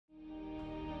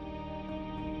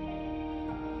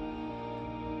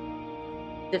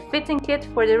The fitting kit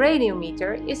for the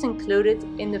radiometer is included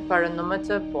in the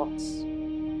pyranometer box.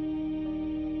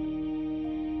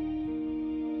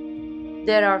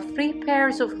 There are 3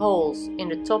 pairs of holes in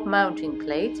the top mounting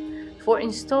plate for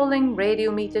installing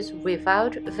radiometers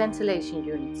without ventilation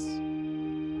units.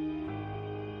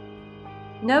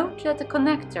 Note that the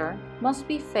connector must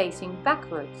be facing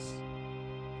backwards.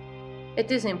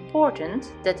 It is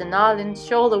important that the nylon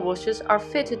shoulder washers are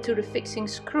fitted to the fixing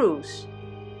screws.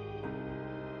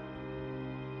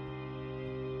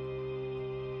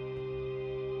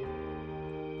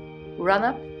 Run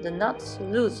up the nuts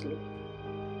loosely.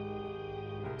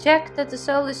 Check that the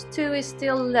SOLYS 2 is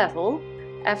still level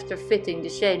after fitting the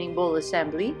shading ball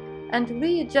assembly and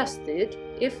readjust it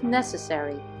if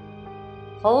necessary.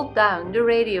 Hold down the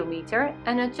radiometer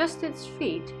and adjust its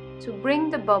feet to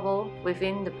bring the bubble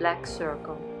within the black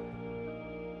circle.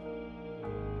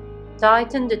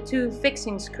 Tighten the 2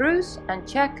 fixing screws and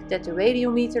check that the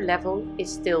radiometer level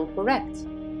is still correct.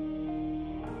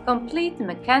 Complete the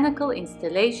mechanical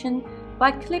installation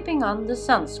by clipping on the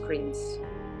sunscreens.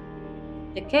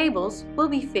 The cables will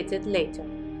be fitted later.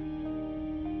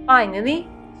 Finally,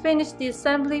 finish the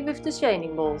assembly with the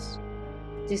shading balls.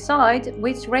 Decide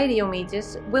which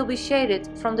radiometers will be shaded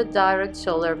from the direct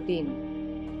solar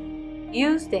beam.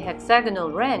 Use the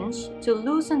hexagonal wrench to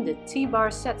loosen the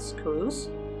T-bar set screws.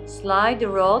 Slide the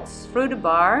rods through the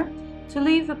bar to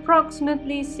leave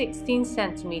approximately 16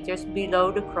 cm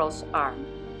below the cross arm.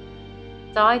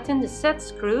 Tighten the set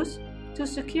screws to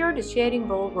secure the shading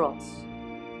ball rods.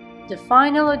 The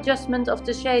final adjustment of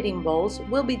the shading balls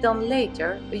will be done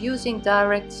later using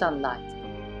direct sunlight.